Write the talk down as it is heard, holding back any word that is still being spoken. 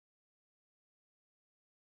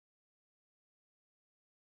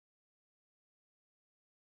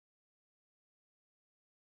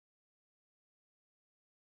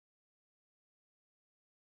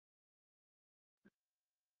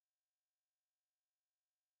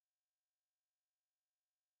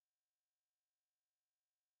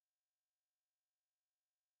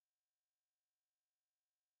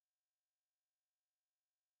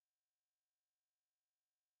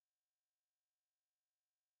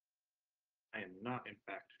I am not, in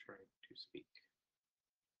fact, trying to speak.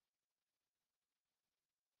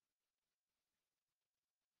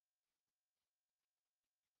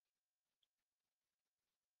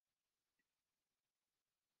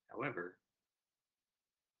 However,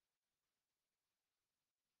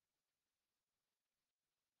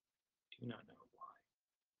 I do not know why.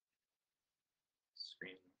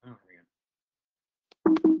 Screen. Oh, there we go.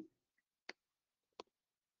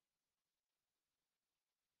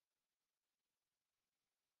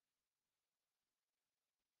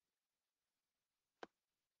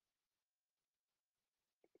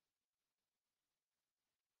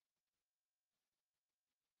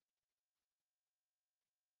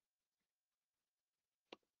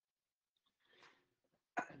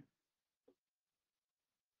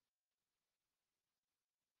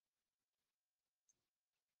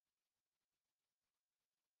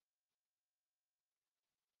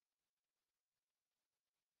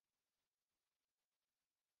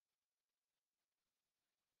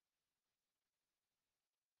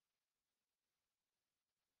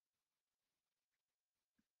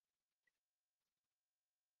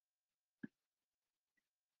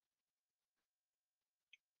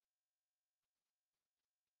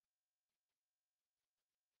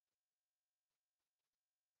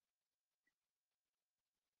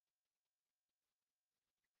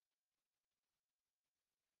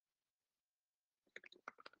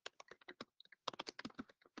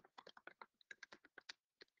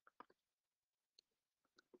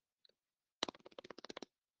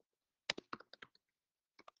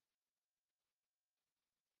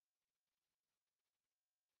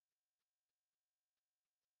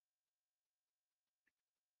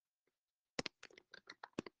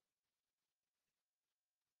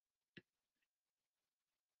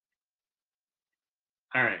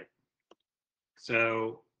 All right.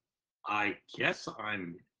 So I guess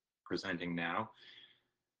I'm presenting now.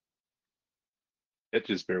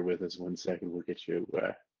 Just bear with us 1 second. We'll get you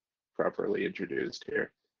properly introduced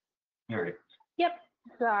here. All right. Yep.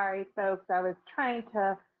 Sorry, folks. I was trying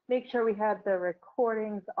to make sure we had the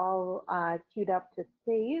recordings all queued up to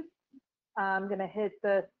save. I'm going to hit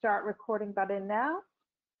the start recording button now.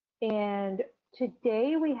 And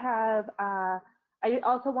today we have, I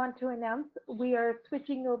also want to announce we are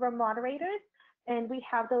switching over moderators, and we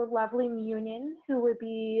have the lovely Munin who will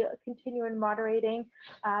be continuing moderating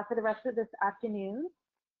for the rest of this afternoon.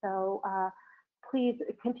 So please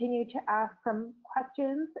continue to ask some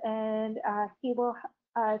questions, and he will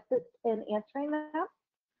assist in answering them.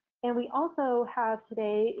 And we also have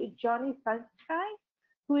today Johnny Sunshine,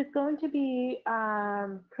 who is going to be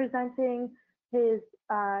presenting his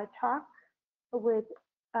talk with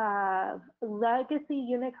legacy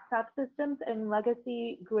UNIX subsystems and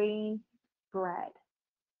legacy grain bread.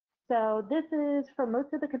 So this is, for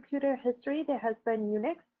most of the computer history, there has been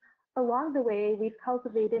UNIX. Along the way, we've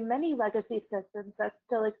cultivated many legacy systems that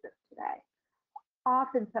still exist today,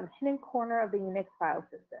 often some hidden corner of the UNIX file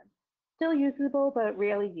system, still usable but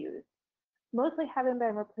rarely used, mostly having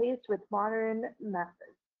been replaced with modern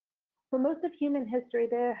methods. For most of human history,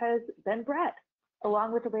 there has been bread,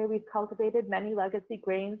 along with the way we've cultivated many legacy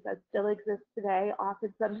grains that still exist today,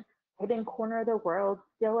 often some hidden corner of the world,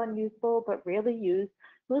 still unusable but rarely used,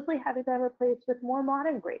 mostly having been replaced with more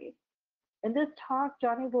modern grains. In this talk,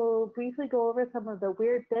 Johnny will briefly go over some of the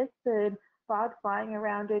weird bits and bobs flying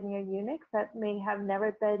around in your UNIX that may have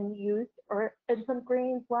never been used, and some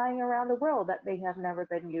grains lying around the world that may have never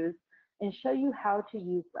been used, and show you how to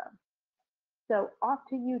use them. So off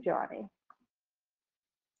to you, Johnny.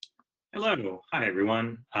 Hello. Hi,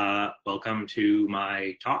 everyone. Welcome to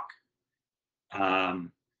my talk.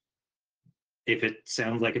 If it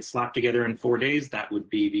sounds like it's slapped together in 4 days, that would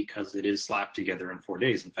be because it is slapped together in 4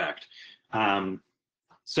 days, in fact.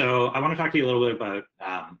 So I want to talk to you a little bit about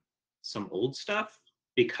some old stuff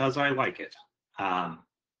because I like it.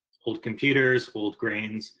 Old computers, old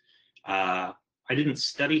grains. I didn't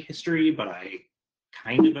study history, but I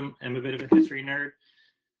kind of am a bit of a history nerd.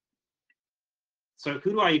 So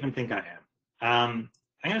who do I even think I am? I'm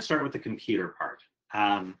going to start with the computer part.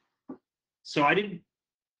 So I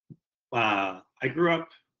grew up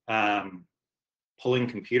pulling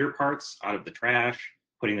computer parts out of the trash,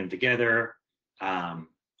 putting them together. I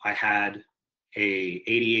had a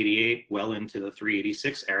 8088 well into the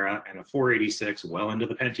 386 era and a 486 well into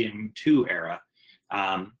the Pentium 2 era.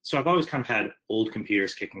 So I've always kind of had old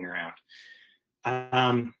computers kicking around.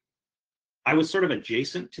 I was sort of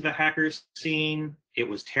adjacent to the hacker scene. It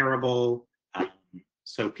was terrible.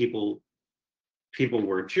 So people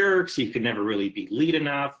were jerks. You could never really be lead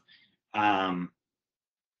enough.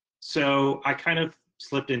 So I kind of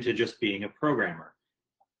slipped into just being a programmer.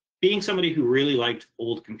 being somebody who really liked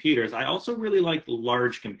old computers, I also really liked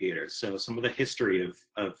large computers. So some of the history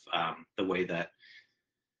of the way that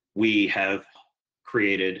we have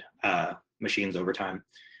created machines over time.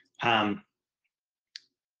 I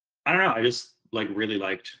don't know, I just like really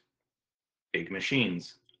liked big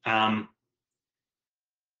machines.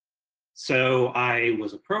 So I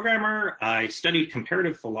was a programmer. I studied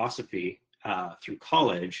comparative philosophy through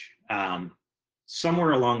college.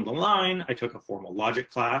 Somewhere along the line, I took a formal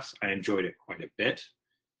logic class. I enjoyed it quite a bit.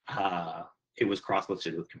 It was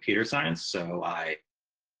cross-listed with computer science, so I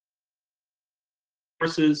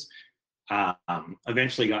courses.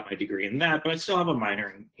 Eventually got my degree in that, but I still have a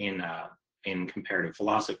minor in comparative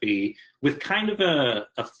philosophy with kind of a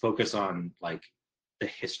focus on like the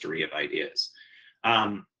history of ideas.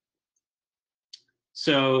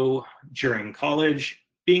 So during college,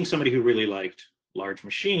 being somebody who really liked large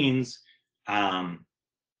machines, Sun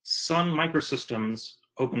Microsystems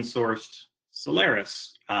open sourced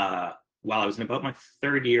Solaris while I was in about my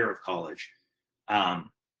third year of college.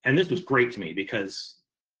 And this was great to me because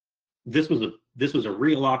this was a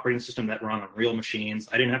real operating system that ran on real machines.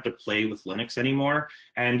 I didn't have to play with Linux anymore.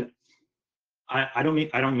 And I don't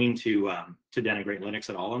mean to denigrate Linux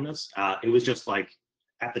at all on this. It was just like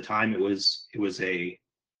at the time it was a,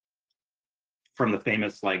 from the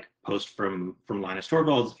famous like post from Linus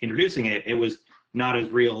Torvalds introducing it, it was not as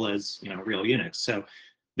real as real Unix. So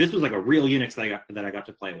this was like a real Unix that I got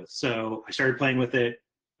to play with. So I started playing with it.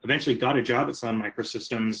 Eventually got a job at Sun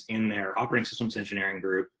Microsystems in their operating systems engineering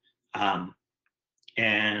group,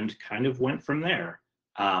 and kind of went from there.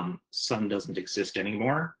 Sun doesn't exist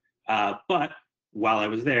anymore, but while I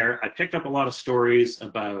was there, I picked up a lot of stories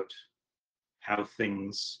about how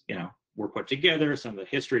things, were put together, some of the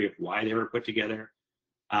history of why they were put together.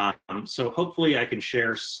 So hopefully I can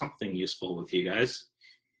share something useful with you guys,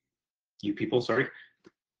 you people, sorry.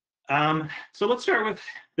 So let's start with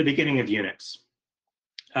the beginning of Unix.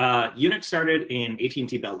 Unix started in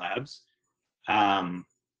AT&T Bell Labs.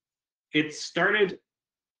 It started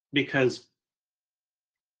because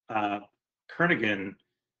Kernighan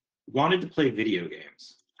wanted to play video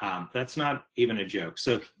games. That's not even a joke.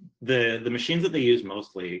 So the machines that they used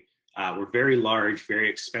mostly were very large, very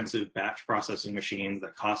expensive batch processing machines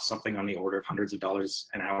that cost something on the order of hundreds of dollars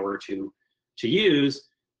an hour to use.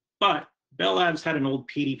 But Bell Labs had an old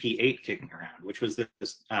PDP-8 kicking around, which was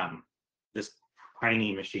this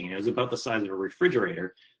tiny machine. It was about the size of a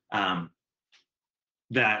refrigerator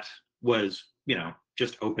that was,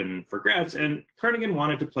 just open for grabs. And Kernighan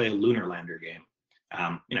wanted to play a lunar lander game.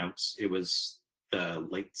 It was the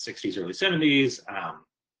late 60s, early 70s.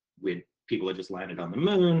 People had just landed on the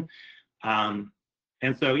moon.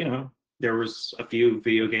 And so, there was a few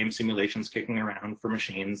video game simulations kicking around for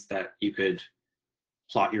machines that you could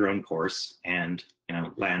plot your own course and,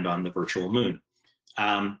 land on the virtual moon.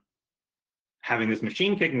 Having this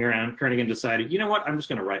machine kicking around, Kernighan decided, you know what, I'm just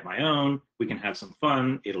going to write my own. We can have some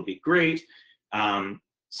fun. It'll be great.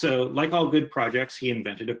 So like all good projects, he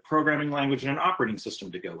invented a programming language and an operating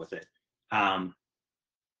system to go with it. And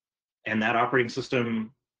that operating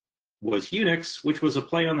system was UNIX, which was a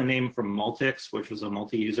play on the name from Multics, which was a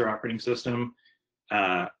multi-user operating system.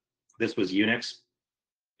 This was UNIX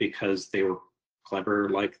because they were clever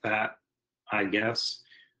like that, I guess.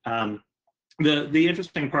 The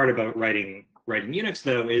interesting part about writing Unix,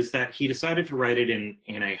 though, is that he decided to write it in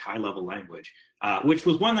a high-level language, which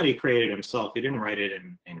was one that he created himself. He didn't write it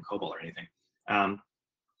in COBOL or anything.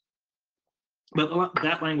 But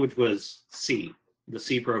that language was C, the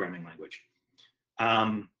C programming language.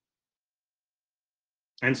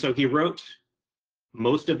 And so he wrote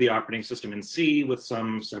most of the operating system in C with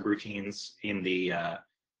some subroutines in the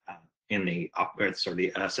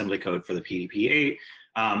assembly code for the PDP-8.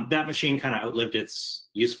 That machine kind of outlived its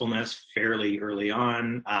usefulness fairly early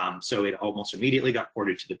on, so it almost immediately got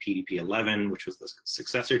ported to the PDP-11, which was the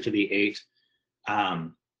successor to the 8,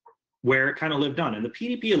 where it kind of lived on. And the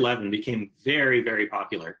PDP-11 became very, very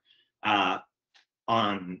popular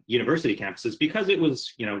on university campuses because it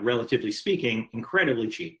was, relatively speaking, incredibly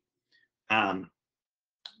cheap.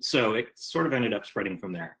 So it sort of ended up spreading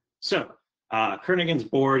from there. So Kernighan's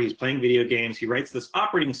bored, he's playing video games, he writes this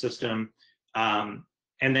operating system,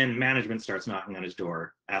 and then management starts knocking on his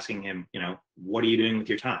door, asking him, what are you doing with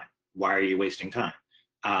your time? Why are you wasting time?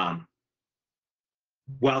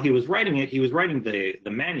 While he was writing it, he was writing the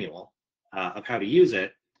manual of how to use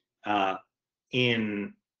it.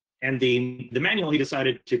 And the manual he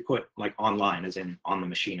decided to put like online, as in on the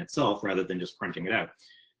machine itself, rather than just printing it out,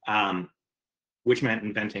 which meant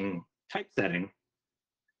inventing typesetting.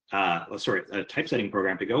 a typesetting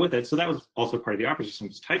program to go with it. So that was also part of the operating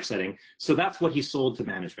system's typesetting. So that's what he sold to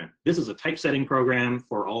management. This is a typesetting program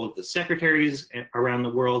for all of the secretaries around the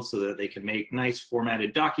world so that they can make nice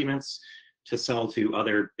formatted documents to sell to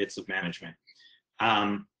other bits of management.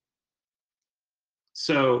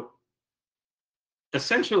 So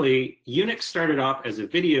essentially, UNIX started off as a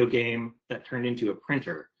video game that turned into a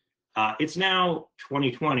printer. It's now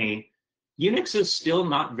 2020. UNIX is still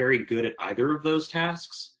not very good at either of those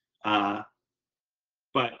tasks, but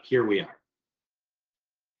here we are.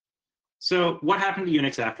 So what happened to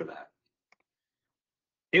UNIX after that?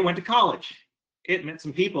 It went to college. It met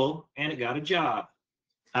some people, and it got a job.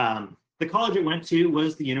 The college it went to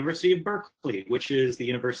was the University of Berkeley, which is the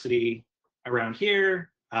university around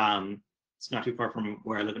here. It's not too far from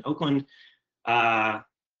where I live in Oakland.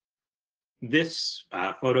 This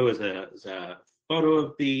photo is a photo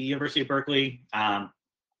of the University of Berkeley.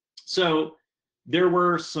 So there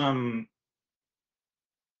were some,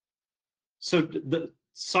 so the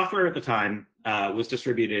software at the time was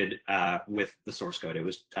distributed with the source code. It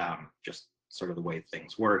was just sort of the way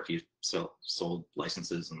things work. You sold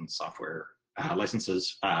licenses and software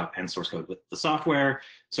licenses and source code with the software,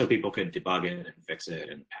 so people could debug it and fix it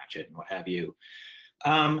and patch it and what have you.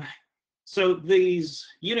 So these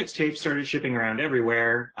Unix tapes started shipping around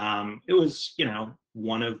everywhere. It was, you know,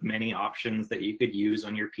 one of many options that you could use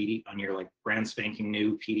on your like brand spanking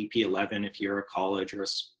new PDP-11 if you're a college or a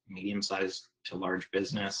medium-sized to large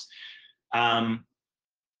business. And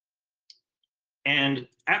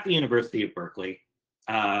at the University of Berkeley,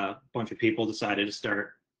 a bunch of people decided to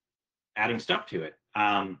start adding stuff to it.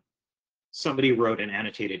 Somebody wrote an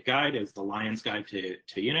annotated guide as the Lion's Guide to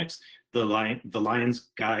Unix. The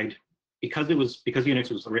Lion's Guide, because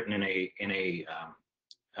Unix was written in a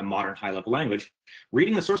modern high-level language,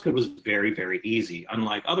 reading the source code was very, very easy.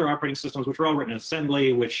 Unlike other operating systems, which were all written in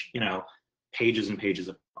assembly, which, you know, pages and pages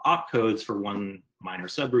of opcodes for one minor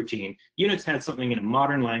subroutine, Unix had something in a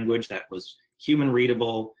modern language that was human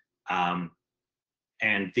readable, and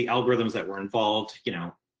the algorithms that were involved, you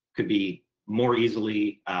know, could be more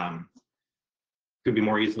easily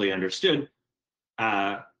understood.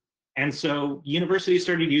 And so universities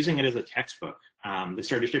started using it as a textbook. They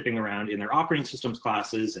started shipping around in their operating systems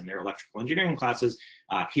classes and their electrical engineering classes.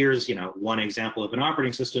 Here's, you know, one example of an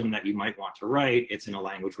operating system that you might want to write. It's in a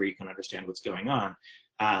language where you can understand what's going on.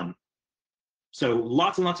 So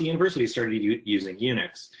lots and lots of universities started using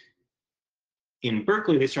Unix. In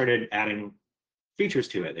Berkeley, they started adding features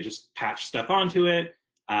to it. They just patched stuff onto it,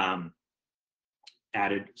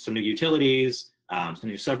 added some new utilities, some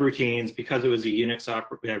new subroutines, because it was a Unix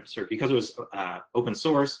because it was open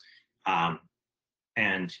source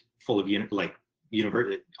and full of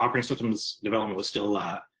operating systems development was still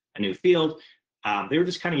a new field. They were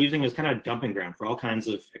just kind of using it as kind of a dumping ground for all kinds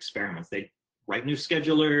of experiments. They'd write new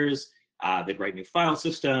schedulers, they'd write new file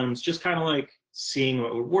systems, just kind of like seeing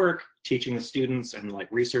what would work, teaching the students and like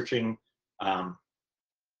researching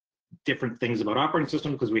different things about operating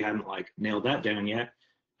systems because we hadn't like nailed that down yet.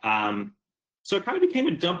 So it kind of became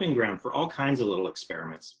a dumping ground for all kinds of little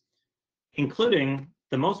experiments, including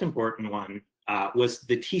the most important one was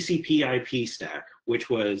the TCP/IP stack, which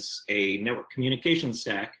was a network communication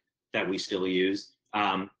stack that we still use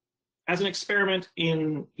as an experiment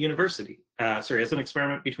in university. As an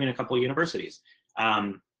experiment between a couple of universities.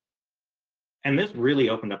 And this really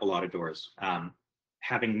opened up a lot of doors.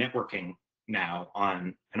 Having networking now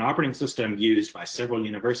on an operating system used by several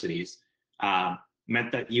universities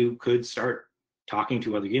meant that you could start talking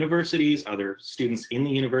to other universities, other students in the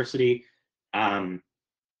university.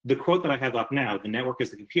 The quote that I have up now, "The network is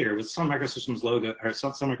the computer," was Sun Microsystems logo or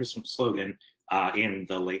Sun Microsystems slogan in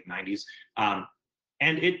the late 90s. And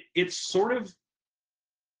it sort of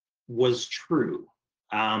was true.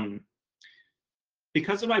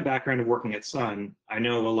 Because of my background of working at Sun, I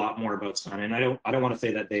know a lot more about Sun, and I don't want to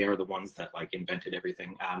say that they are the ones that like invented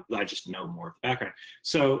everything. I just know more of the background.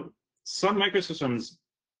 So Sun Microsystems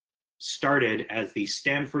started as the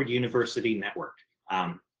Stanford University Network.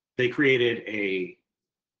 They created a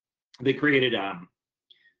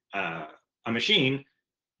machine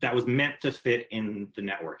that was meant to fit in the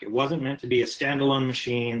network. It wasn't meant to be a standalone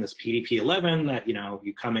machine, this PDP-11 that, you know,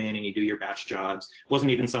 you come in and you do your batch jobs. It wasn't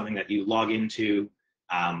even something that you log into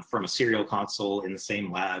from a serial console in the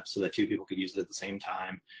same lab so that two people could use it at the same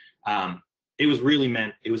time. It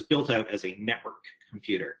was built out as a network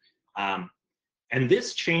computer. And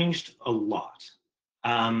this changed a lot.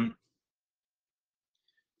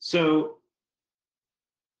 So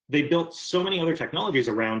they built so many other technologies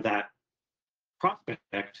around that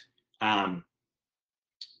prospect.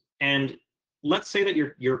 And let's say that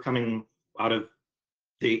you're coming out of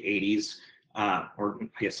the 80s, or I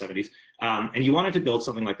guess 70s, and you wanted to build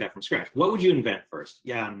something like that from scratch, what would you invent first?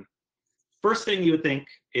 Yeah, first thing you would think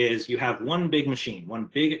is you have one big machine, one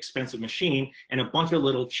big expensive machine, and a bunch of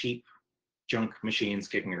little cheap junk machines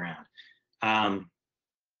kicking around.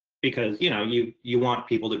 Because you want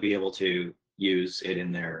people to be able to use it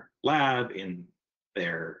in their lab, in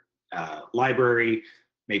their library,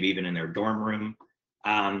 maybe even in their dorm room.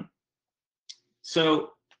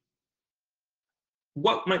 So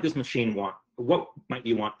what might this machine want? What might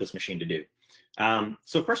you want this machine to do?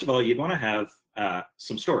 So first of all, you'd want to have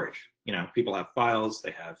some storage. People have files,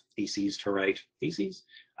 they have theses to write, theses.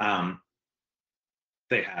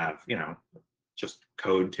 They have, just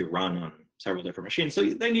code to run on several different machines. So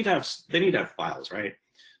they need to have files, right?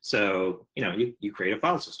 So, you create a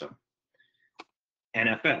file system.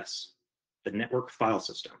 NFS, the network file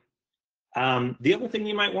system. The other thing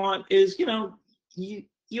you might want is,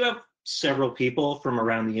 you have several people from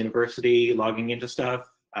around the university logging into stuff.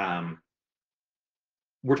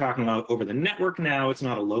 We're talking about over the network now. It's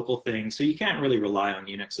not a local thing, so you can't really rely on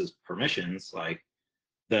Unix's permissions. Like,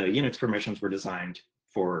 the Unix permissions were designed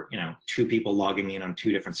for 2 people logging in on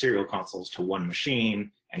 2 different serial consoles to one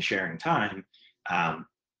machine and sharing time.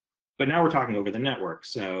 But now we're talking over the network.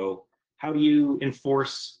 So how do you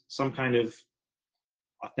enforce some kind of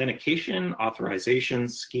authentication, authorization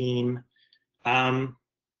scheme? And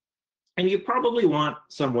you probably want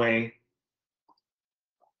some way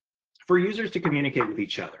for users to communicate with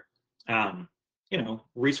each other.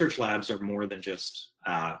 Research labs are more than just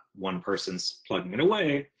one person's plugging it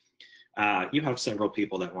away. You have several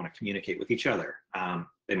people that want to communicate with each other.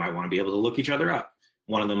 They might want to be able to look each other up.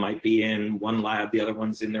 One of them might be in one lab, the other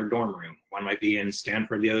one's in their dorm room. One might be in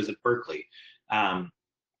Stanford, the other's at Berkeley.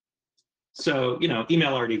 So,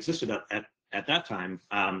 email already existed at that time,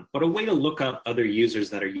 but a way to look up other users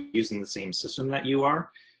that are using the same system that you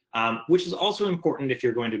are, which is also important if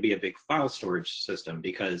you're going to be a big file storage system,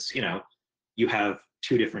 because, you have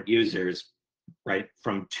 2 different users, right,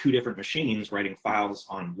 from 2 different machines writing files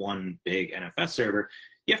on one big NFS server.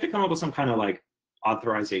 You have to come up with some kind of like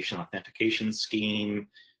authorization authentication scheme,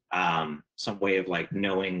 some way of like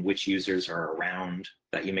knowing which users are around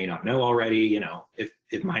that you may not know already.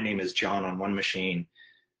 If my name is John on one machine,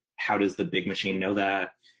 how does the big machine know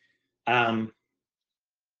that?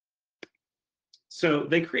 So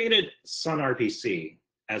they created SunRPC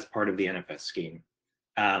as part of the NFS scheme.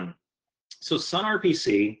 So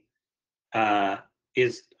SunRPC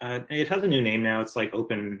it has a new name now. It's like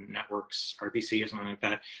Open Networks RPC or something like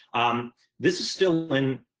that. This is still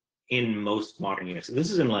in most modern Unix. This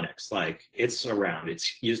is in Linux. Like, it's around.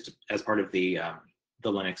 It's used as part of the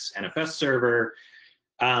Linux NFS server.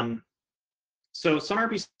 So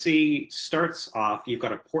SunRPC starts off. You've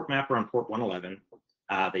got a port mapper on port 111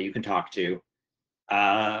 that you can talk to.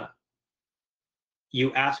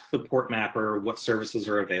 You ask the port mapper what services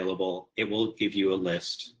are available. It will give you a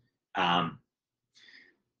list.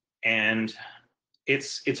 And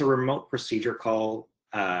it's a remote procedure call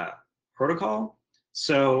protocol.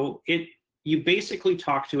 So you basically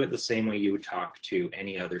talk to it the same way you would talk to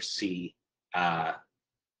any other C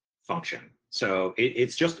function. So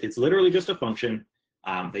it's literally just a function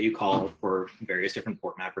that you call for various different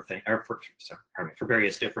port mapper things, or for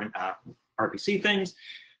various different RPC things.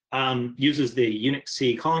 Uses the UNIX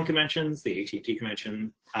C calling conventions, the AT&T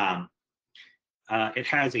convention. It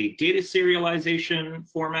has a data serialization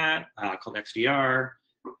format called XDR.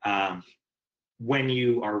 When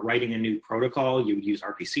you are writing a new protocol, you would use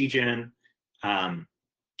RPCgen,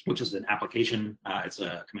 which is an application. It's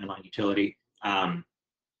a command line utility.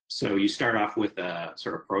 So you start off with a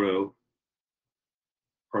sort of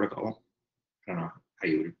protocol. I don't know how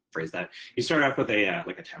you would phrase that. You start off with a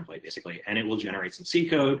like a template, basically, and it will generate some C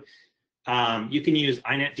code. You can use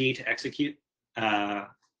inetd to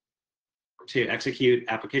execute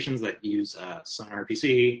applications that use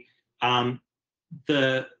SunRPC.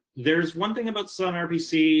 There's one thing about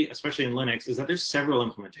SunRPC, especially in Linux, is that there's several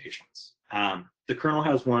implementations. The kernel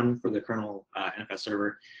has one for the kernel NFS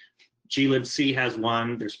server. glibc has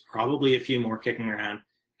one. There's probably a few more kicking around.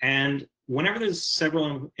 And whenever there's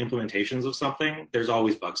several implementations of something, there's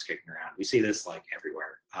always bugs kicking around. We see this like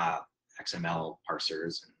everywhere, XML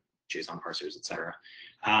parsers and JSON parsers, etc.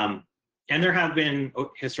 And there have been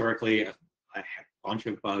historically a bunch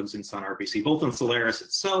of bugs in SunRPC, both in Solaris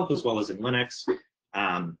itself as well as in Linux.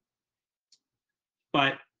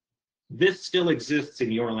 But this still exists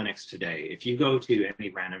in your Linux today. If you go to any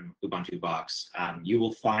random Ubuntu box, you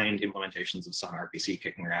will find implementations of SunRPC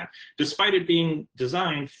kicking around, despite it being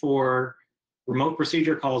designed for remote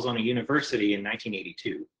procedure calls on a university in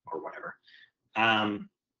 1982 or whatever.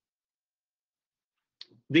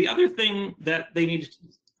 The other thing that they need,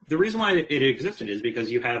 the reason why it existed is because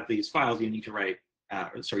you have these files you need to write,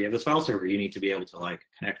 so you have this file server, you need to be able to like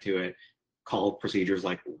connect to it, call procedures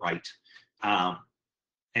like write.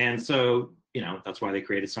 And so, you know, that's why they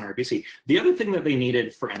created SunRPC. The other thing that they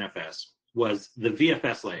needed for NFS was the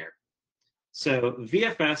VFS layer. So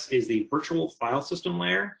VFS is the virtual file system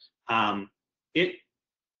layer. It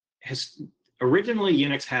has originally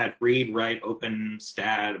Unix had read, write, open,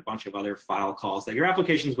 stat, a bunch of other file calls that your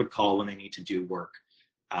applications would call when they need to do work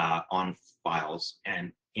on files.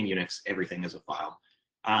 And in Unix, everything is a file.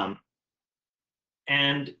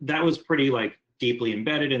 And that was pretty like deeply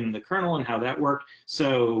embedded in the kernel and how that worked.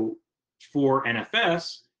 So for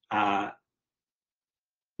NFS,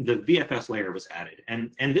 the VFS layer was added,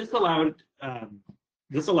 and this allowed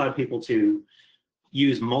people to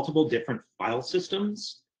use multiple different file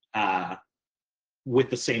systems with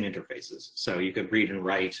the same interfaces. So you could read and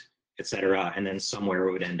write, etc., and then somewhere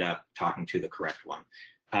it would end up talking to the correct one.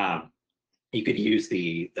 You could use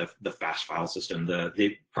the fast file system,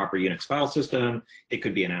 the proper Unix file system. It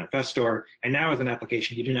could be an NFS store. And now as an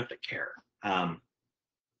application, you didn't have to care.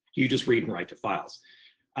 You just read and write to files.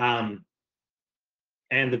 And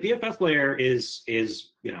the VFS layer is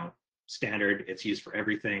you know, standard. It's used for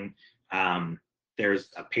everything. There's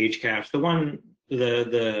a page cache.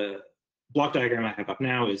 The block diagram I have up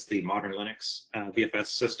now is the modern Linux VFS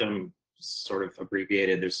system, sort of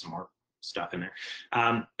abbreviated. There's some more stuff in there.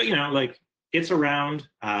 But you know, like, it's around.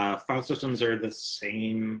 File systems are the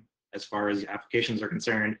same as far as applications are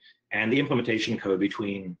concerned, and the implementation code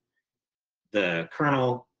between the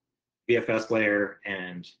kernel, VFS layer,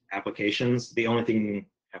 and applications, the only thing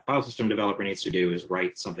a file system developer needs to do is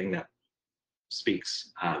write something that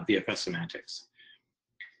speaks VFS semantics.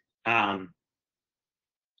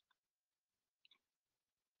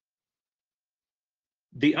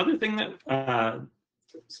 The other thing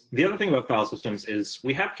about file systems is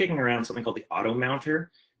we have kicking around something called the auto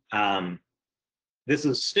mounter. This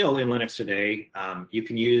is still in Linux today. You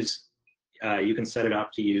can set it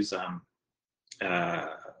up to use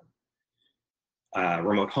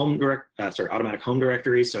automatic home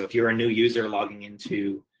directory. So if you're a new user logging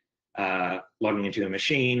into a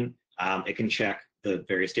machine, it can check the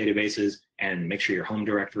various databases and make sure your home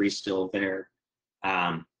directory is still there.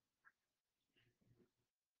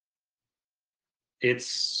 It's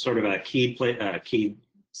sort of a key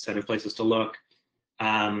set of places to look.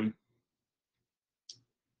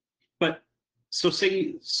 But so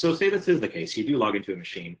say this is the case. You do log into a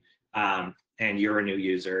machine, and you're a new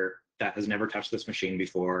user that has never touched this machine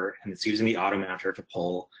before, and it's using the auto mounter to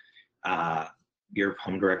pull your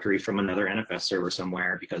home directory from another NFS server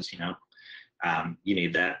somewhere because, you know, you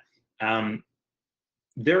need that.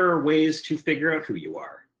 There are ways to figure out who you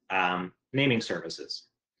are. Naming services.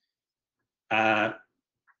 The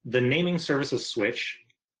naming services switch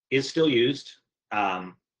is still used.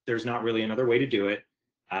 There's not really another way to do it.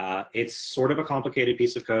 It's sort of a complicated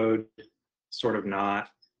piece of code, sort of not,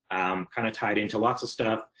 kind of tied into lots of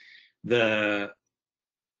stuff. The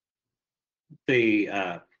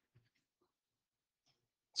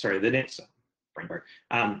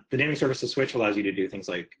naming services switch allows you to do things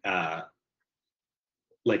like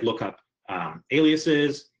look up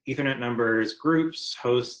aliases, Ethernet numbers, groups,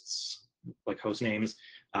 hosts, like host names,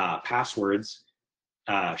 passwords,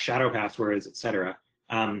 shadow passwords, etc.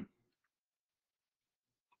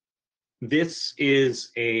 This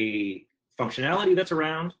is a functionality that's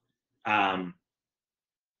around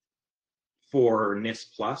for NIST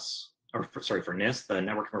Plus, or for NIST, the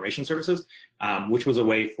Network Information Services, which was a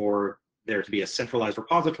way for there to be a centralized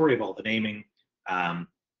repository of all the naming and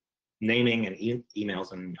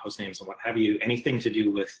emails and host names and what have you, anything to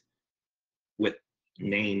do with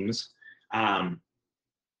names,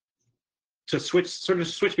 to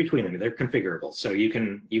switch between them. They're configurable, so you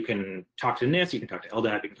can talk to NIST, you can talk to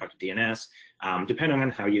LDAP, you can talk to DNS, depending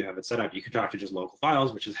on how you have it set up. You can talk to just local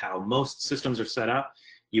files, which is how most systems are set up.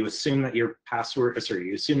 You assume that your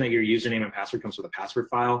you assume that your username and password comes with a password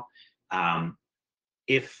file.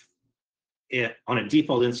 If on a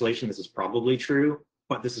default installation, this is probably true,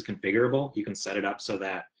 but this is configurable. You can set it up so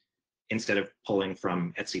that instead of pulling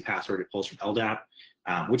from etc password, it pulls from LDAP,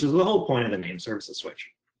 which is the whole point of the name services switch.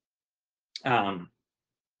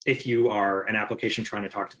 If you are an application trying to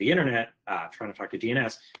talk to the internet, trying to talk to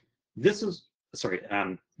DNS, this is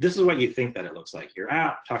what you think that it looks like. Your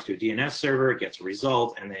app talks to a DNS server, it gets a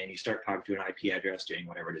result, and then you start talking to an IP address doing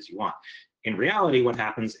whatever it is you want. In reality, what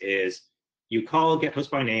happens is you call get host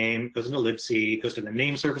by name, goes into libc, goes to the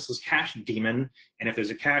name services cache daemon, and if there's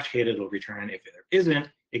a cache hit, it'll return. If there isn't,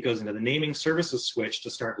 it goes into the naming services switch to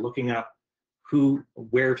start looking up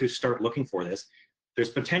where to start looking for this. there's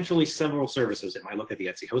potentially several services. It might look at the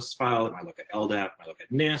etc hosts file, it might look at LDAP, it might look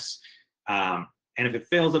at NIS. And if it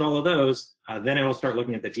fails at all of those, then it will start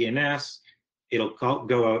looking at the DNS. It'll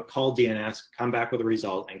go out, call DNS, come back with a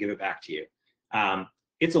result, and give it back to you.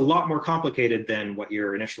 It's a lot more complicated than what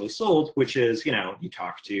you're initially sold, which is, you know, you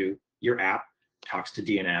talk to your app, talks to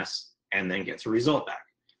DNS, and then gets a result back.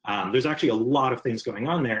 There's actually a lot of things going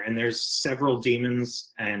on there, and there's several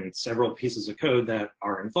daemons and several pieces of code that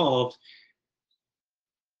are involved.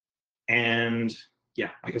 And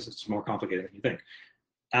yeah, I guess it's more complicated than you think.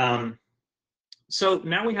 So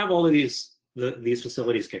now we have all of these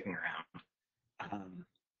facilities kicking around.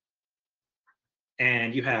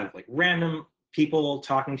 And you have like random people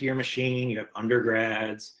talking to your machine, you have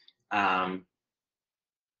undergrads,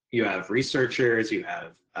 you have researchers, you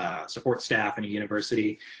have support staff in a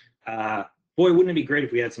university. Boy, wouldn't it be great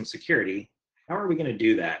if we had some security? How are we going to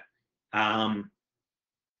do that?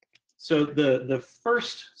 So the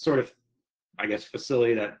first sort of, I guess,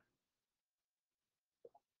 facility that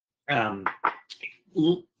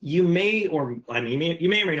you may or you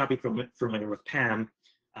may or may not be familiar with PAM.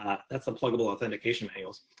 That's the pluggable authentication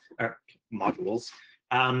manuals or modules.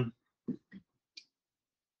 PAM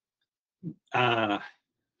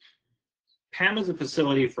is a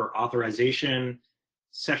facility for authorization,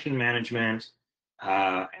 session management,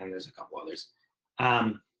 and there's a couple others.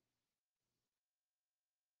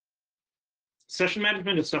 Session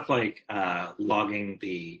management is stuff like logging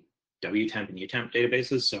the WTemp and UTemp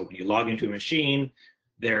databases. So when you log into a machine,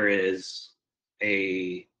 there's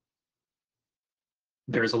a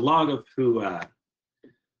log of who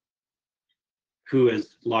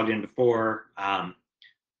has logged in before.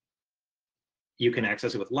 You can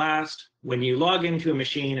access it with last. When you log into a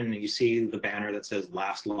machine and you see the banner that says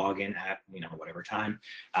last login at, you know, whatever time,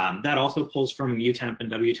 that also pulls from UTemp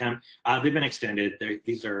and WTemp. They've been extended.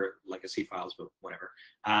 These are legacy files, but whatever.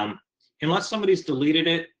 Unless somebody's deleted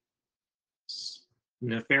it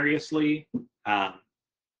nefariously,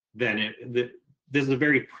 then this is a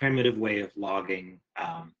very primitive way of logging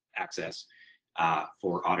access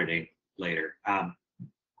for auditing later.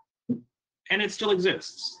 And it still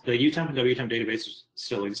exists. The UTemp and WTemp databases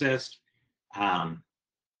still exist. What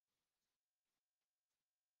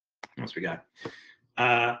else we got?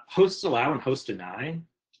 Hosts allow and hosts deny.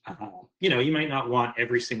 You know, you might not want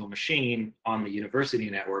every single machine on the university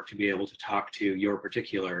network to be able to talk to your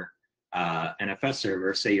particular NFS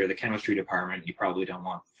server. Say you're the chemistry department, you probably don't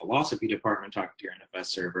want the philosophy department talking to your NFS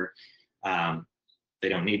server. They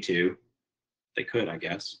don't need to. They could, I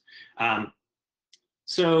guess.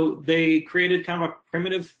 So they created kind of a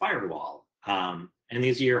primitive firewall, and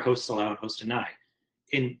these are your hosts allow and hosts deny.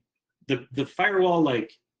 In the firewall,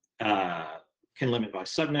 like can limit by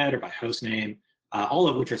subnet or by host name, all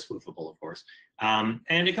of which are spoofable, of course. And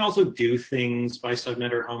it can also do things by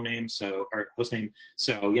subnet or home name, or host name.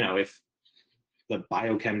 So you know, if the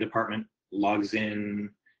biochem department logs in,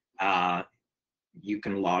 you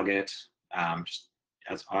can log it just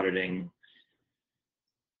as auditing.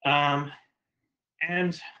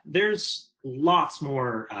 And there's lots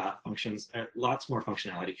more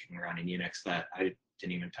functionality kicking around in Unix that I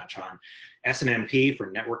didn't even touch on. SNMP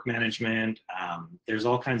for network management. There's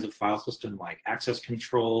all kinds of file system like access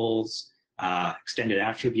controls, extended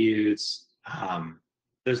attributes.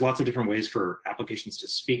 There's lots of different ways for applications to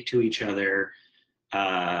speak to each other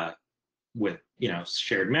with, you know,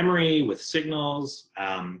 shared memory, with signals,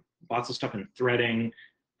 lots of stuff in threading.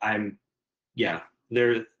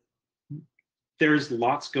 There's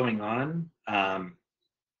lots going on.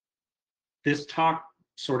 This talk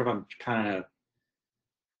sort of, I'm kind of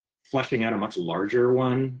fleshing out a much larger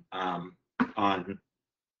one on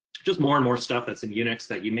just more and more stuff that's in Unix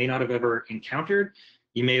that you may not have ever encountered.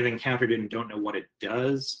 You may have encountered it and don't know what it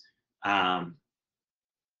does. And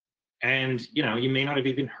you know, you may not have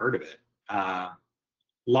even heard of it.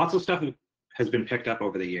 Lots of stuff has been picked up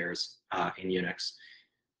over the years in Unix,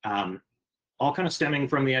 all kind of stemming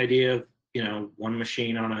from the idea of, you know, one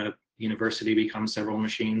machine on a university becomes several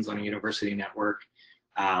machines on a university network,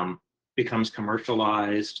 becomes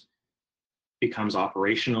commercialized, becomes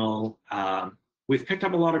operational. We've picked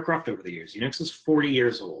up a lot of cruft over the years. Unix is 40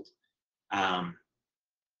 years old. And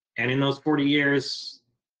in those 40 years,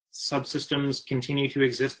 subsystems continue to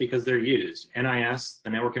exist because they're used. NIS, the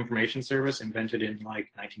Network Information Service, invented in like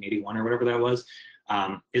 1981 or whatever that was,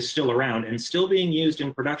 is still around and still being used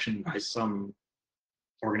in production by some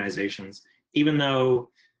organizations, even though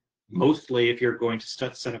mostly if you're going to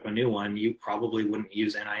set up a new one, you probably wouldn't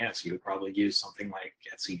use NIS. You would probably use something like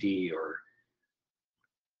etcd or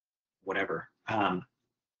whatever.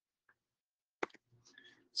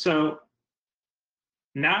 So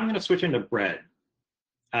now I'm going to switch into bread.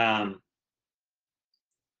 And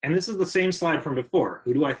this is the same slide from before.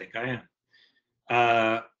 Who do I think I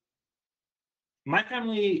am? My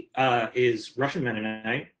family is Russian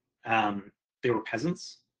Mennonite. They were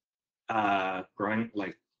peasants, growing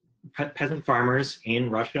like peasant farmers in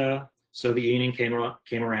Russia. Soviet Union came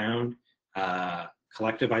around.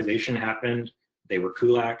 Collectivization happened. They were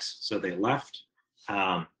kulaks, so they left.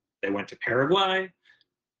 They went to Paraguay,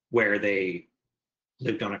 where they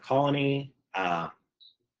lived on a colony,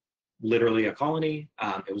 literally a colony.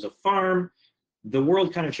 It was a farm. The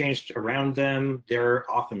world kind of changed around them. They're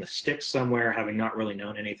off in the sticks somewhere, having not really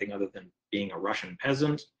known anything other than being a Russian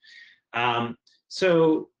peasant.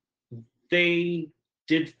 So they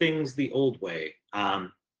did things the old way.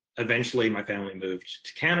 Eventually, my family moved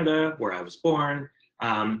to Canada, where I was born.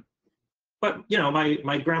 But you know,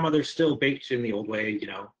 my grandmother still baked in the old way. You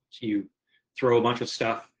know, you throw a bunch of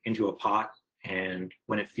stuff into a pot, and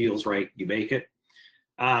when it feels right, you bake it.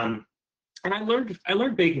 And I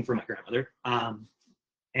learned baking from my grandmother,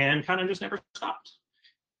 and kind of just never stopped.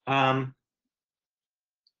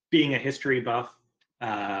 Being a history buff,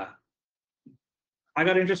 I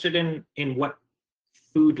got interested in what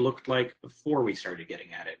food looked like before we started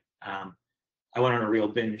getting at it. I went on a real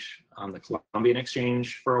binge on the Columbian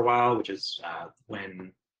Exchange for a while, which is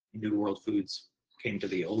when New World foods came to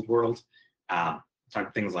the Old World.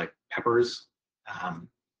 Talking things like peppers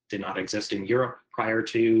did not exist in Europe prior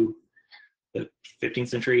to the 15th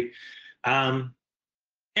century.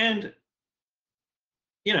 And,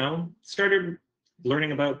 you know, started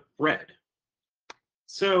learning about bread.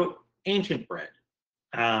 So ancient bread.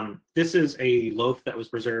 This is a loaf that was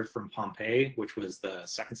preserved from Pompeii, which was the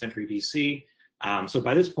 2nd century BC. So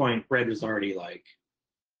by this point, bread was already like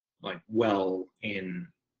well in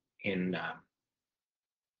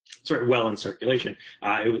circulation.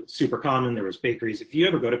 It was super common. There was bakeries. If you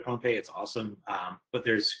ever go to Pompeii, it's awesome. But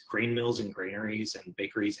there's grain mills and granaries and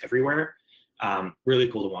bakeries everywhere. Really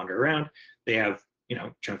cool to wander around. They have, you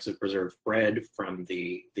know, chunks of preserved bread from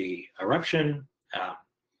the eruption.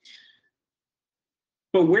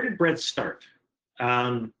 But where did bread start?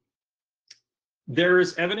 There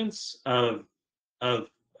is evidence of a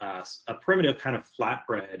primitive kind of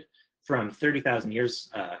flatbread from 30,000 years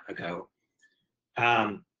ago.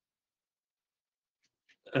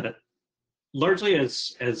 Largely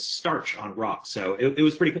as starch on rocks. So it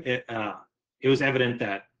was pretty. It was evident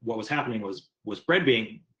that what was happening was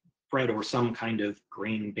bread or some kind of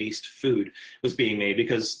grain-based food was being made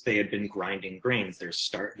because they had been grinding grains.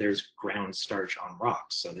 There's ground starch on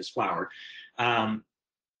rocks, so there's flour, and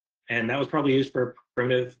that was probably used for a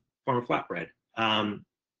primitive form of flatbread.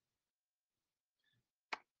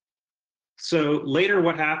 So later,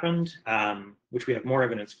 what happened, which we have more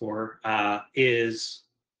evidence for, is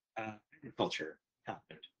agriculture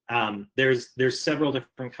happened. There's several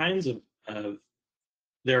different kinds of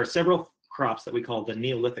there are several crops that we call the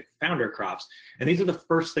Neolithic founder crops, and these are the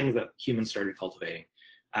first things that humans started cultivating.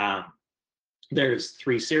 There's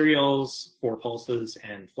 3 cereals, 4 pulses,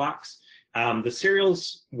 and flax. The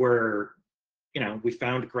cereals were, you know, we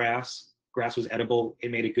found grass. Grass was edible.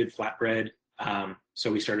 It made a good flatbread,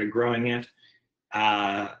 so we started growing it.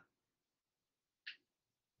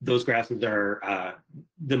 Those grasses are,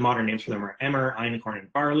 the modern names for them are emmer, einkorn,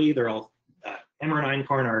 and barley. They're all, emmer and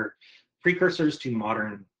einkorn are precursors to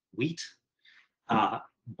modern wheat.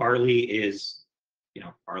 Barley is, you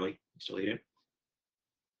know, barley, you still eat it.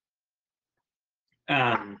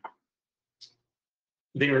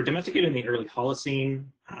 They were domesticated in the early Holocene,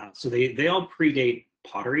 so they all predate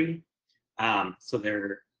pottery. So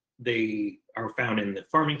they are found in the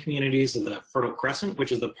farming communities of the Fertile Crescent,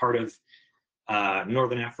 which is the part of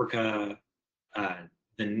Northern Africa,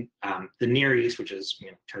 the Near East, which is,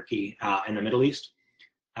 you know, Turkey, and the Middle East.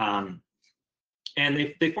 And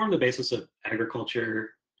they form the basis of agriculture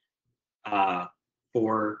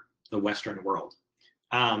for the Western world.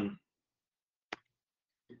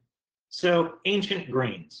 So ancient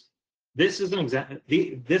grains. This is an example.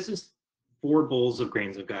 This is 4 bowls of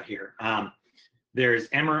grains I've got here. There's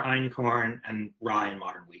emmer, einkorn, and rye in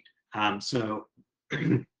modern wheat. So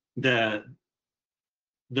the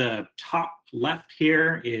top left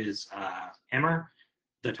here is emmer.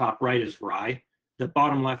 The top right is rye. The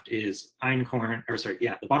bottom left is einkorn, or sorry,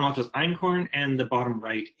 yeah, the bottom left is einkorn, and the bottom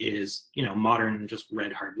right is, you know, modern, just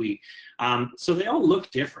red hard wheat. So they all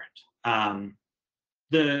look different. I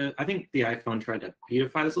think the iPhone tried to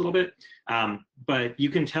beautify this a little bit, but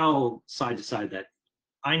you can tell side to side that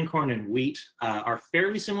einkorn and wheat are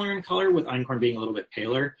fairly similar in color, with einkorn being a little bit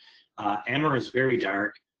paler. Emmer is very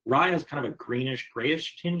dark. Rye has kind of a greenish,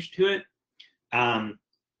 grayish tinge to it.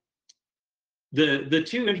 The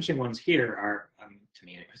 2 interesting ones here are, to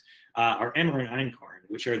me anyways, are emmer and einkorn,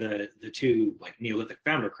 which are the two like Neolithic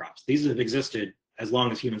founder crops. These have existed as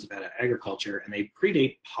long as humans have had agriculture, and they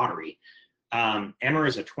predate pottery. Emmer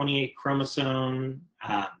is a 28 chromosome.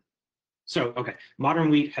 Okay, modern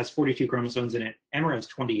wheat has 42 chromosomes in it. Emmer has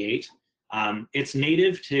 28. It's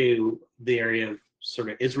native to the area of sort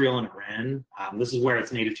of Israel and Iran. This is where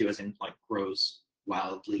it's native to, as in like grows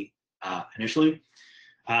wildly initially.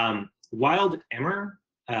 Wild emmer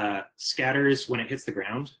scatters when it hits the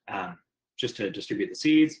ground, just to distribute the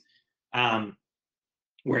seeds,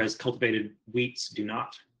 whereas cultivated wheats do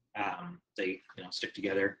not. They stick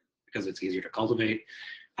together because it's easier to cultivate.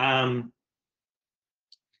 Emmer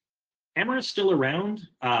is still around.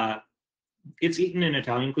 It's eaten in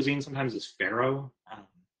Italian cuisine sometimes as farro,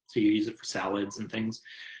 so you use it for salads and things.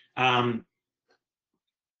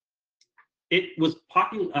 It was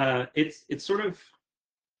popular. It's sort of,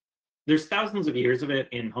 there's thousands of years of it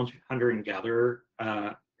in hunter and gatherer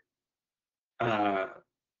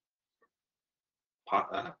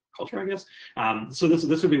culture, I guess. So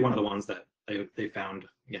this would be one of the ones that they found,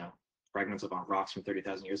 fragments of on rocks from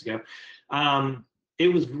 30,000 years ago.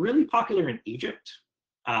 It was really popular in Egypt.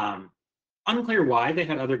 Unclear why. They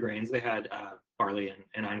had other grains. They had barley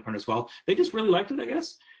and einkorn as well. They just really liked it, I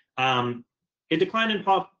guess. It declined in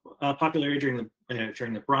popularity during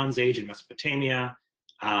the Bronze Age in Mesopotamia,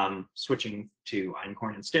 switching to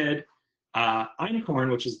einkorn instead.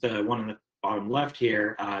 Einkorn, which is the one on the bottom left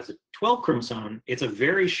here, is a 12 chromosome. It's a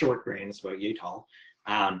very short grain. It's about yay tall.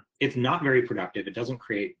 It's not very productive. It doesn't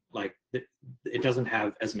create it doesn't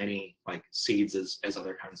have as many like seeds as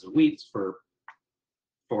other kinds of wheats for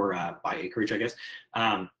by acreage, I guess.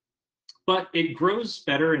 But it grows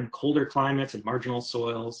better in colder climates and marginal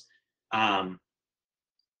soils.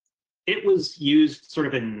 It was used sort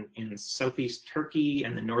of in southeast Turkey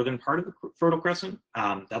and the northern part of the Fertile Crescent.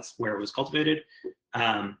 That's where it was cultivated.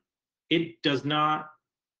 It does not.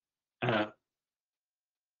 I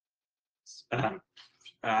don't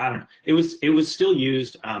know. It was still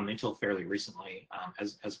used until fairly recently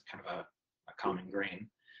as kind of a common grain.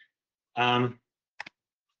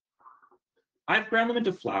 I've ground them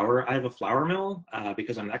into flour. I have a flour mill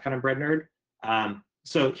because I'm that kind of bread nerd.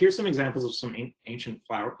 So here's some examples of some ancient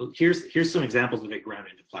flour. Here's some examples of it ground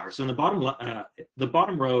into flour. So in the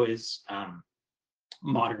bottom row is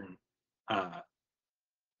modern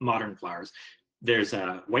flours. There's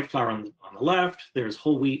white flour on the left. There's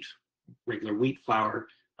whole wheat, regular wheat flour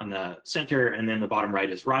on the center, and then the bottom right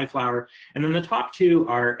is rye flour. And then the top two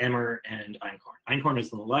are emmer and einkorn. Einkorn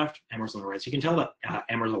is on the left, emmer's on the right. So you can tell that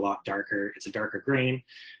emmer's a lot darker. It's a darker grain.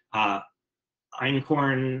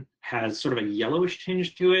 Einkorn has sort of a yellowish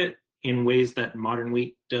tinge to it in ways that modern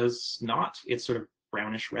wheat does not. It's sort of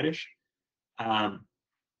brownish reddish.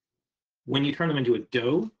 When you turn them into a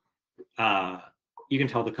dough, you can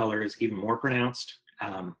tell the color is even more pronounced.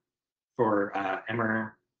 For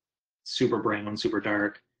emmer, super brown, super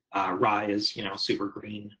dark. Rye is, super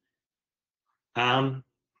green. And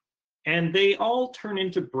they all turn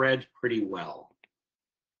into bread pretty well.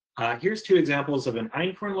 Here's two examples of an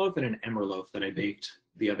einkorn loaf and an emmer loaf that I baked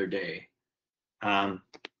the other day. And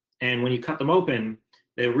when you cut them open,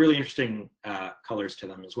 they have really interesting colors to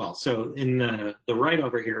them as well. So in the right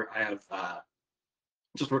over here, I have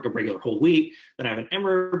just worked a regular whole wheat. Then I have an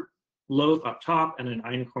emmer loaf up top and an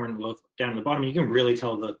einkorn loaf down the bottom. You can really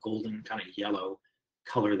tell the golden kind of yellow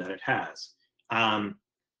color that it has.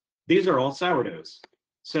 These are all sourdoughs.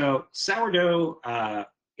 So sourdough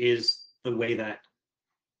is the way that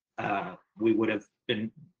we would have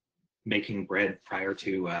been making bread prior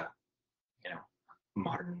to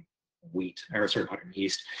modern wheat, or sorry, modern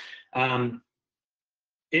yeast.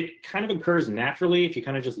 It kind of occurs naturally if you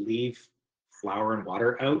kind of just leave flour and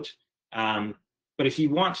water out. But if you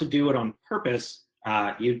want to do it on purpose,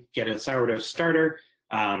 you get a sourdough starter.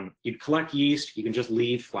 You'd collect yeast. You can just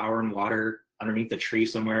leave flour and water underneath the tree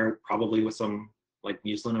somewhere, probably with some like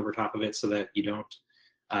muslin over top of it so that you don't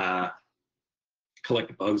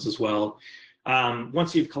collect bugs as well.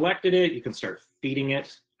 Once you've collected it, you can start feeding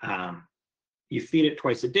it. You feed it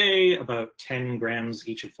twice a day, about 10 grams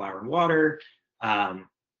each of flour and water. And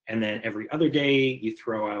then every other day, you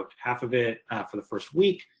throw out half of it for the first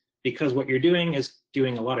week, because what you're doing is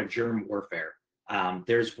doing a lot of germ warfare.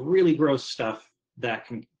 There's really gross stuff that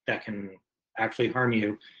can actually harm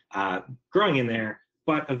you growing in there,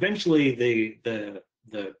 but eventually the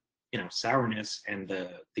sourness and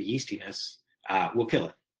the yeastiness will kill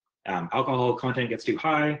it. Alcohol content gets too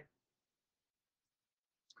high,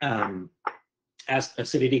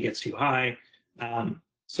 acidity gets too high.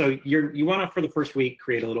 So you want to, for the first week,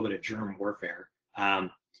 create a little bit of germ warfare.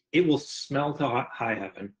 It will smell to high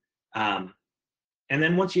heaven. And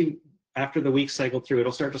then after the weeks cycle through,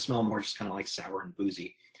 it'll start to smell more just kind of like sour and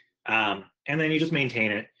boozy. And then you just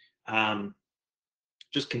maintain it.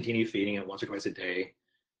 Just continue feeding it once or twice a day.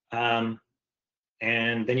 And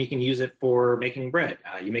then you can use it for making bread.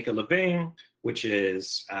 You make a levain, which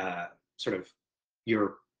is sort of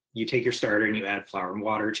you take your starter and you add flour and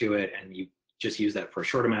water to it, and you just use that for a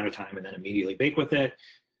short amount of time and then immediately bake with it.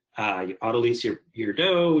 You autolyse your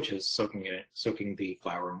dough, which is soaking the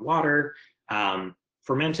flour and water,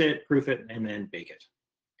 ferment it, proof it, and then bake it.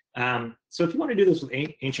 So if you want to do this with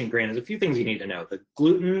ancient grain, there's a few things you need to know. The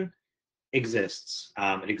gluten exists.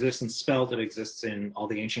 It exists in spelt, it exists in all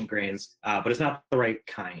the ancient grains, but it's not the right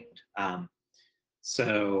kind.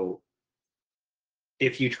 So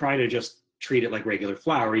if you try to just treat it like regular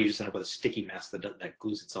flour, you just end up with a sticky mess that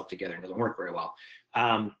glues itself together and doesn't work very well.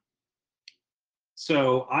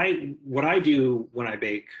 So what I do when I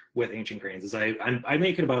bake with ancient grains is I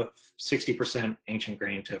make it about 60% ancient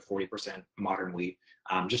grain to 40% modern wheat,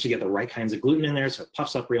 just to get the right kinds of gluten in there so it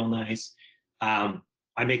puffs up real nice.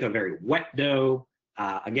 I make a very wet dough,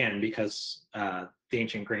 again, because the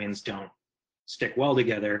ancient grains don't stick well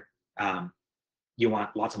together. You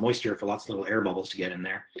want lots of moisture for lots of little air bubbles to get in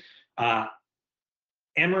there.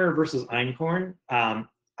 Emmer versus einkorn.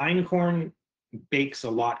 Einkorn bakes a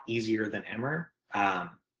lot easier than emmer.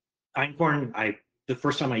 Einkorn, the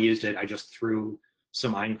first time I used it, I just threw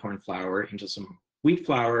some einkorn flour into some wheat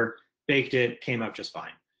flour, baked it, came out just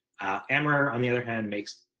fine. Emmer, on the other hand,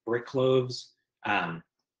 makes brick loaves.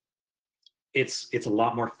 It's a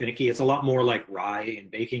lot more finicky. It's a lot more like rye in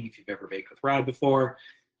baking, if you've ever baked with rye before.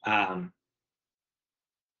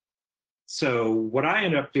 So what I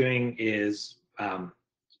end up doing is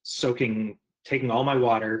taking all my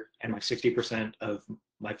water and my 60% of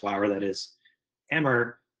my flour that is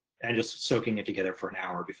emmer, and just soaking it together for an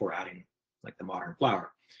hour before adding like the modern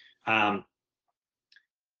flour.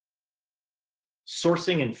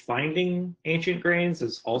 Sourcing and finding ancient grains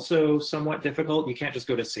is also somewhat difficult. You can't just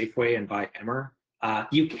go to Safeway and buy emmer.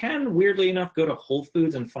 You can, weirdly enough, go to Whole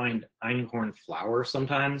Foods and find einkorn flour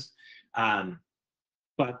sometimes.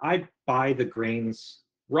 But I buy the grains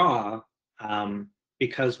raw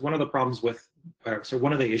because one of the problems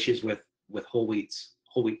one of the issues with whole wheat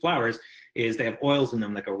flours is they have oils in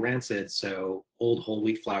them that go rancid, so old whole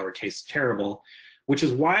wheat flour tastes terrible, which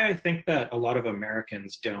is why I think that a lot of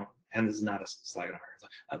Americans don't, and this is not a slight on Americans,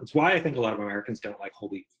 it's why I think a lot of Americans don't like whole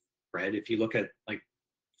wheat bread. If you look at like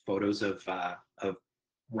photos of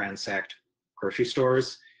ransacked grocery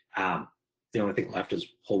stores, the only thing left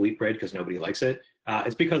is whole wheat bread because nobody likes it.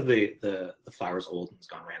 It's because the flour's old and it's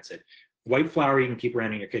gone rancid. White flour you can keep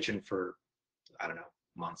around in your kitchen for, I don't know,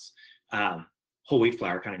 months. Whole wheat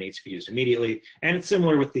flour kind of needs to be used immediately, and it's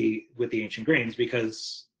similar with the ancient grains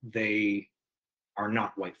because they are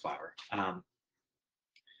not white flour.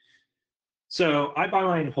 So I buy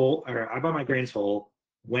my grains whole.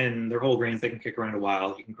 When they're whole grains, they can kick around a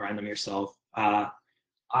while. You can grind them yourself. I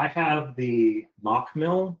have the mock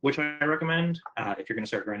mill, which I recommend if you're going to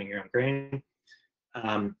start grinding your own grain.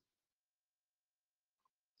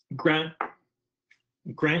 Grain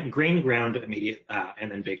ground immediate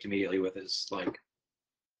and then baked immediately with is like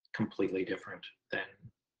completely different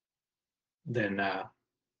than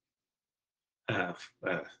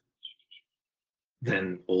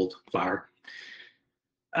old flour.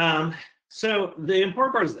 So the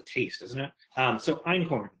important part is the taste, isn't it? So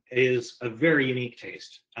einkorn is a very unique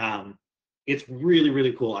taste. It's really,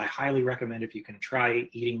 really cool. I highly recommend if you can try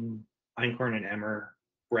eating einkorn and emmer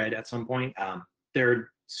bread at some point.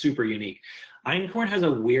 They're super unique. Einkorn has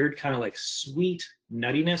a weird kind of like sweet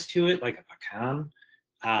nuttiness to it, like a pecan.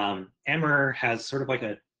 Emmer has sort of like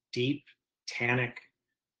a deep tannic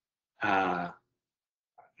I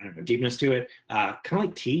don't know, deepness to it, kind of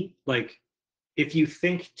like tea. Like if you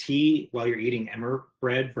think tea while you're eating emmer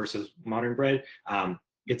bread versus modern bread,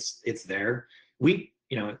 it's there. Wheat,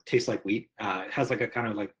 it tastes like wheat. It has like a kind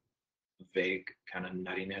of like vague kind of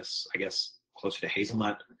nuttiness, I guess, closer to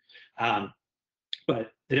hazelnut.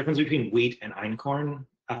 But the difference between wheat and einkorn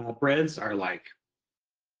breads are like,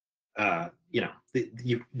 you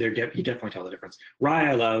definitely tell the difference. Rye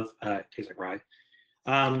I love, it tastes like rye.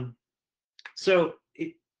 So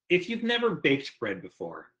if you've never baked bread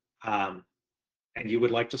before and you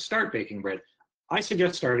would like to start baking bread, I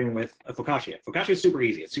suggest starting with a focaccia. Focaccia is super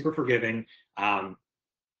easy. It's super forgiving. A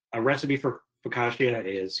recipe for focaccia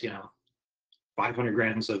is, 500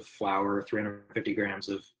 grams of flour, 350 grams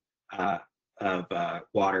of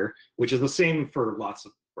water, which is the same for lots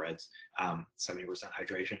of breads, 70%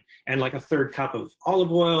 hydration, and like a third cup of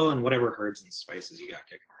olive oil and whatever herbs and spices you got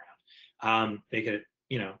kicking around. Make it,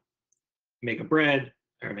 make a bread,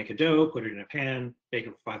 or make a dough, put it in a pan, bake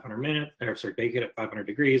it for 500 minutes, or sorry, bake it at 500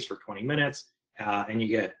 degrees for 20 minutes, and you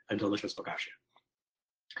get a delicious focaccia.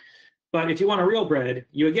 But if you want a real bread,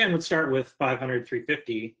 you again would start with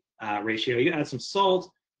 500-350 ratio. You add some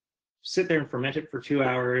salt, sit there and ferment it for 2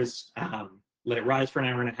 hours, let it rise for an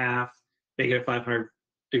hour and a half, bake it at 500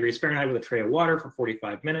 degrees Fahrenheit with a tray of water for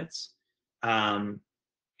 45 minutes, and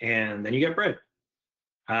then you get bread.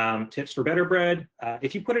 Tips for better bread: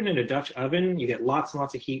 if you put it in a Dutch oven, you get lots and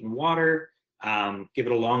lots of heat and water. Give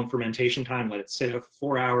it a long fermentation time, let it sit out for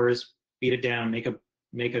 4 hours, beat it down, make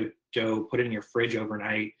a dough, put it in your fridge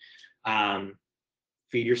overnight.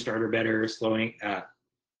 Feed your starter better, slowing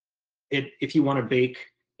if you want to bake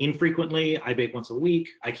infrequently, I bake once a week.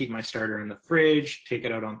 I keep my starter in the fridge, take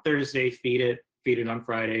it out on Thursday, feed it on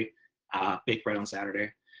Friday, bake bread on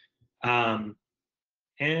Saturday. And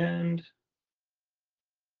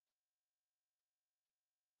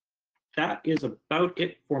that is about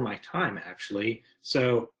it for my time, actually.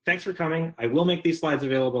 So thanks for coming. I will make these slides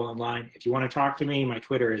available online. If you want to talk to me, my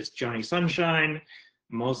Twitter is johnnysunshine.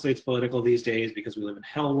 Mostly it's political these days because we live in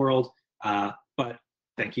hell world. But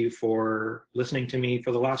thank you for listening to me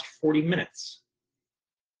for the last 40 minutes.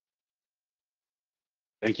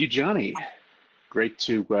 Thank you, Johnny. Great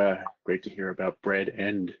to hear about bread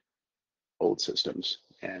and old systems.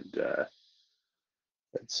 And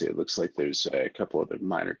let's see, it looks like there's a couple other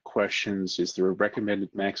minor questions. Is there a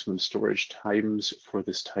recommended maximum storage times for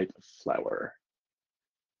this type of flour?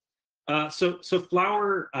 So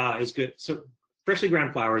flour is good. So freshly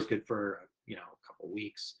ground flour is good for a couple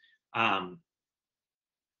weeks.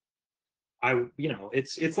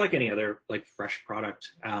 It's like any other like fresh product.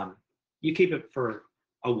 You keep it for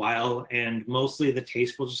a while, and mostly the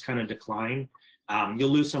taste will just kind of decline. You'll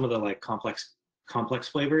lose some of the like complex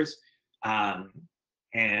flavors,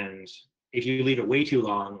 and if you leave it way too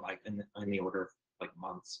long, like in the order of like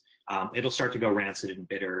months, it'll start to go rancid and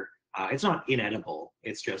bitter. It's not inedible.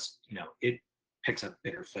 It's just it picks up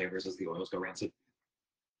bitter flavors as the oils go rancid.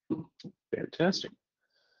 Fantastic.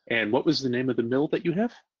 And what was the name of the mill that you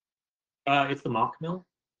have? It's the Mock Mill,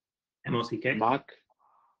 M-O-C-K. Mock,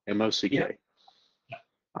 M-O-C-K. Yeah.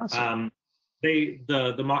 Awesome.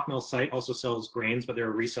 The Mock Mill site also sells grains, but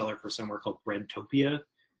they're a reseller for somewhere called Breadtopia,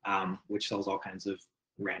 which sells all kinds of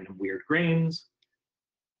random weird grains.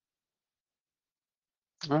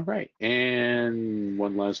 All right. And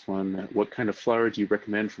one last one. What kind of flour do you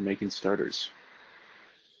recommend for making starters?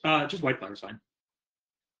 Just white flour is fine.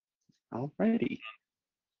 All righty.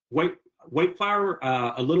 White flour,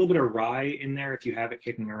 a little bit of rye in there if you have it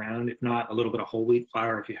kicking around. If not, a little bit of whole wheat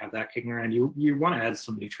flour if you have that kicking around. You want to add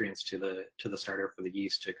some nutrients to the starter for the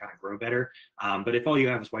yeast to kind of grow better. But if all you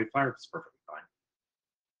have is white flour, it's perfectly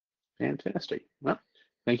fine. Fantastic. Well,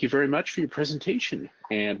 thank you very much for your presentation,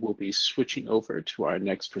 and we'll be switching over to our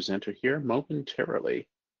next presenter here momentarily.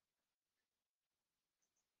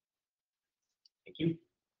 Thank you.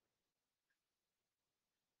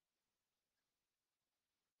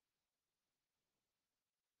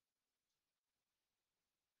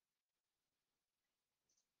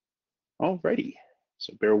 Alrighty,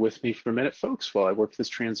 so bear with me for a minute, folks, while I work this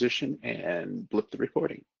transition and blip the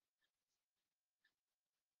recording.